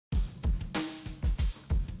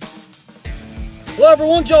Hello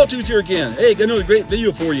everyone, Jawtooth here again. Hey, got another great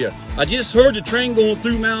video for you. I just heard the train going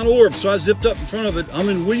through Mount Orab, so I zipped up in front of it. I'm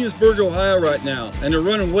in Williamsburg, Ohio right now, and they're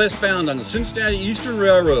running westbound on the Cincinnati Eastern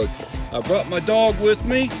Railroad. I brought my dog with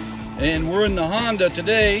me, and we're in the Honda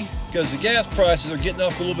today because the gas prices are getting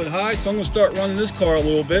up a little bit high, so I'm gonna start running this car a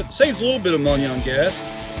little bit. Saves a little bit of money on gas.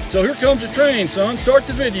 So here comes the train, son. Start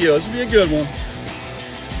the video. This will be a good one.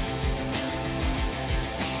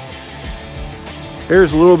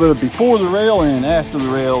 Here's a little bit of before the rail and after the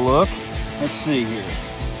rail look. Let's see here.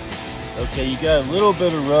 Okay, you got a little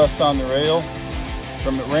bit of rust on the rail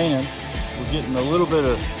from it raining. We're getting a little bit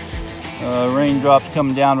of raindrops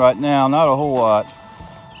coming down right now, not a whole lot.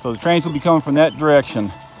 So the trains will be coming from that direction.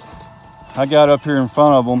 I got up here in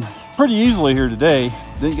front of them pretty easily here today.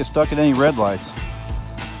 Didn't get stuck at any red lights.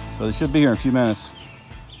 So they should be here in a few minutes.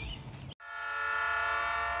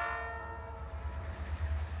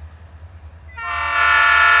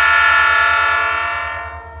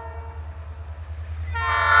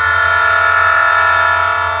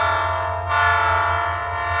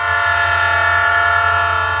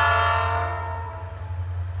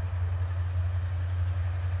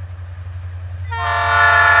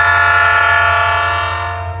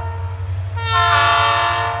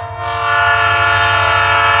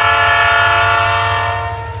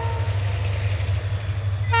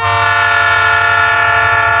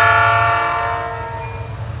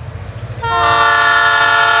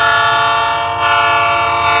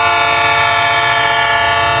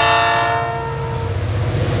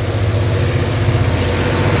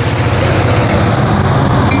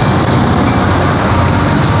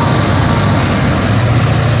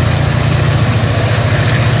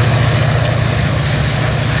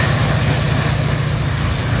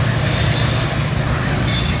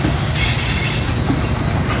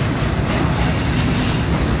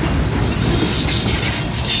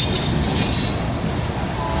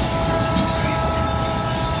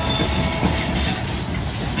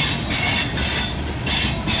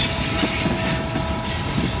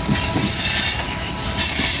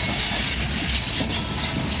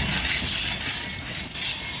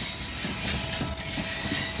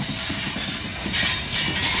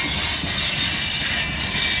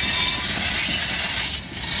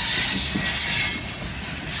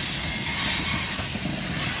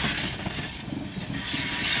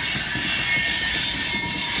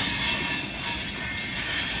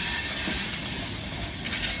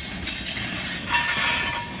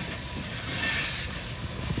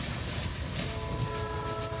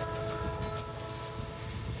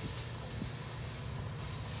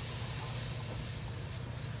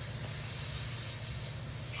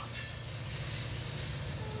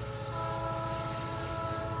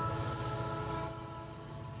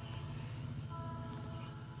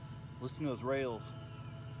 Listen to those rails.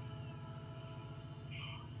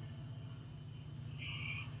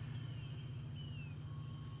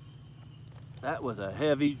 That was a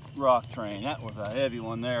heavy rock train. That was a heavy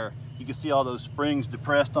one there. You can see all those springs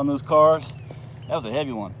depressed on those cars. That was a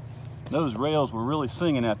heavy one. Those rails were really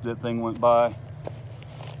singing after that thing went by.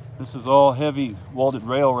 This is all heavy welded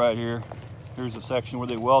rail right here. Here's a section where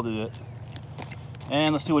they welded it.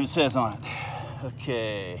 And let's see what it says on it.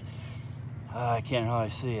 Okay. I can't really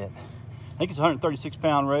see it. I think it's a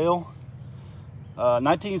 136-pound rail.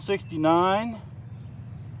 1969.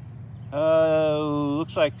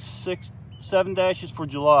 Looks like 7 dashes for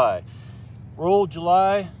July. Rolled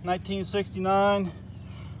July 1969.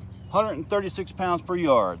 136 pounds per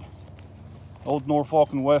yard. Old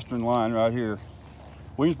Norfolk and Western line right here.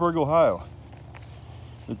 Williamsburg, Ohio.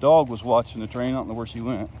 The dog was watching the train. I don't know where she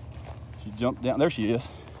went. She jumped down. There she is.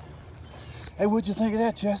 Hey, what'd you think of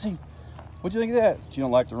that, Jesse? What'd you think of that? She don't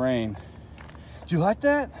like the rain. Do you like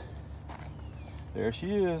that? There she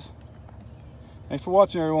is. Thanks for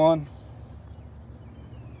watching, everyone.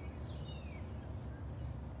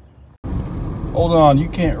 Hold on, you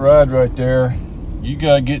can't ride right there. You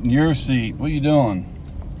gotta get in your seat. What are you doing?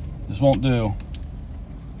 This won't do.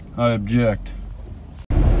 I object.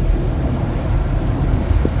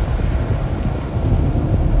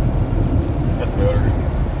 That's better.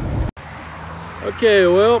 Okay,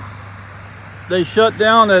 well, they shut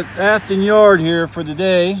down at Afton Yard here for the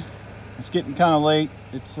day. It's getting kind of late.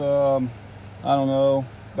 It's, I don't know,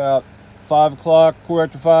 about 5 o'clock, quarter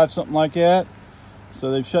after 5, something like that. So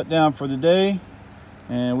they've shut down for the day,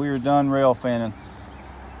 and we are done rail fanning.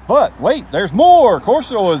 But wait, there's more. Of course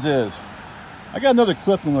there always is. I got another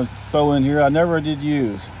clip I'm going to throw in here I never did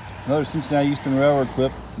use. Another Cincinnati Eastern Railroad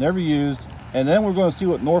clip, never used. And then we're going to see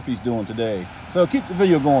what Norfolk's doing today. So keep the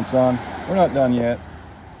video going, son. We're not done yet.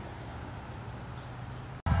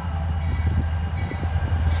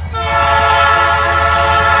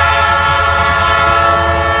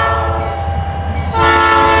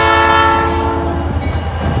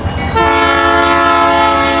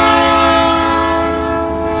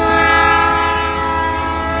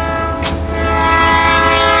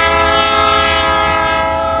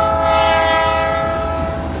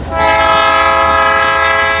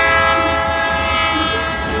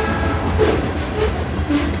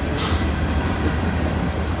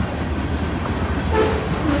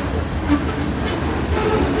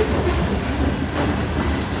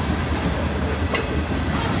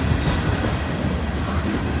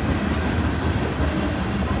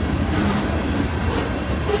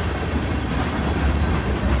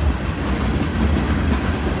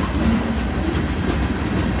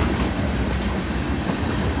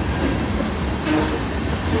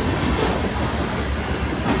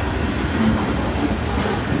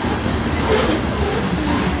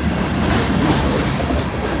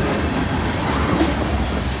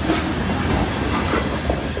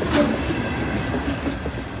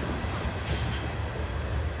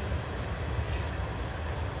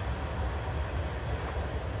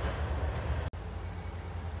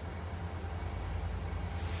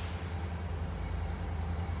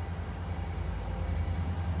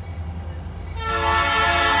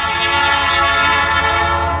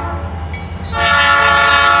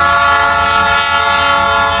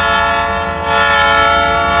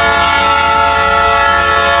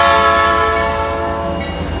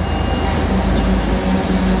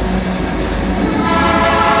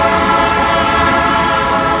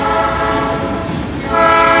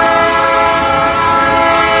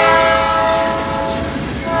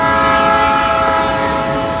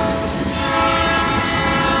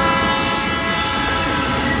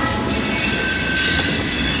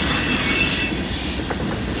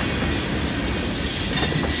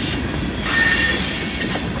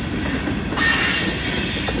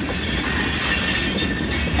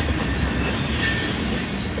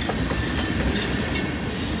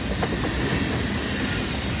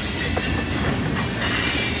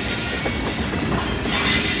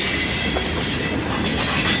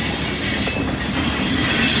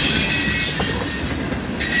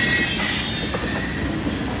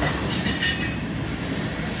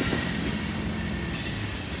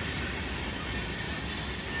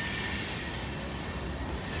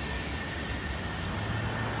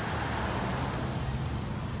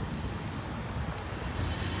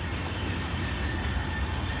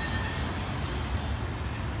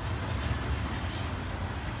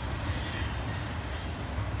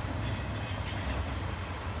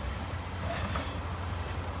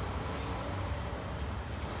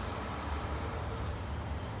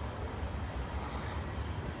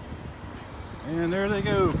 And there they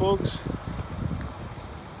go, folks.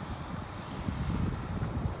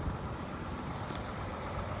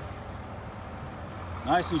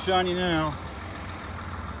 Nice and shiny now.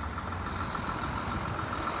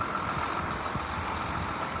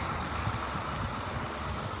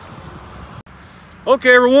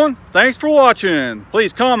 Okay everyone, thanks for watching.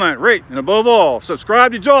 Please comment, rate, and above all,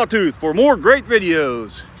 subscribe to Jawtooth for more great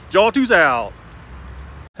videos. Jawtooth's out.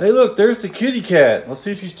 Hey look, there's the kitty cat. Let's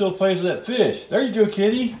see if she still plays with that fish. There you go,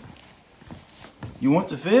 kitty. You want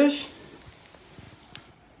the fish?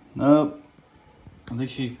 Nope. I think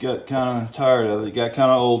she got kind of tired of it. It got kind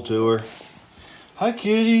of old to her. Hi,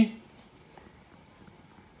 kitty.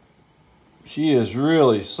 She is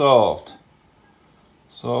really soft.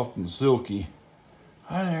 Soft and silky.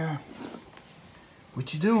 Hi there.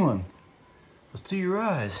 What you doing? Let's see your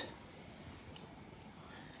eyes.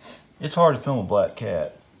 It's hard to film a black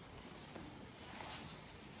cat.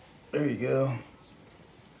 There you go.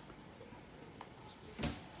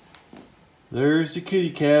 There's the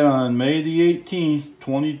kitty cat on May the 18th,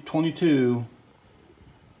 2022.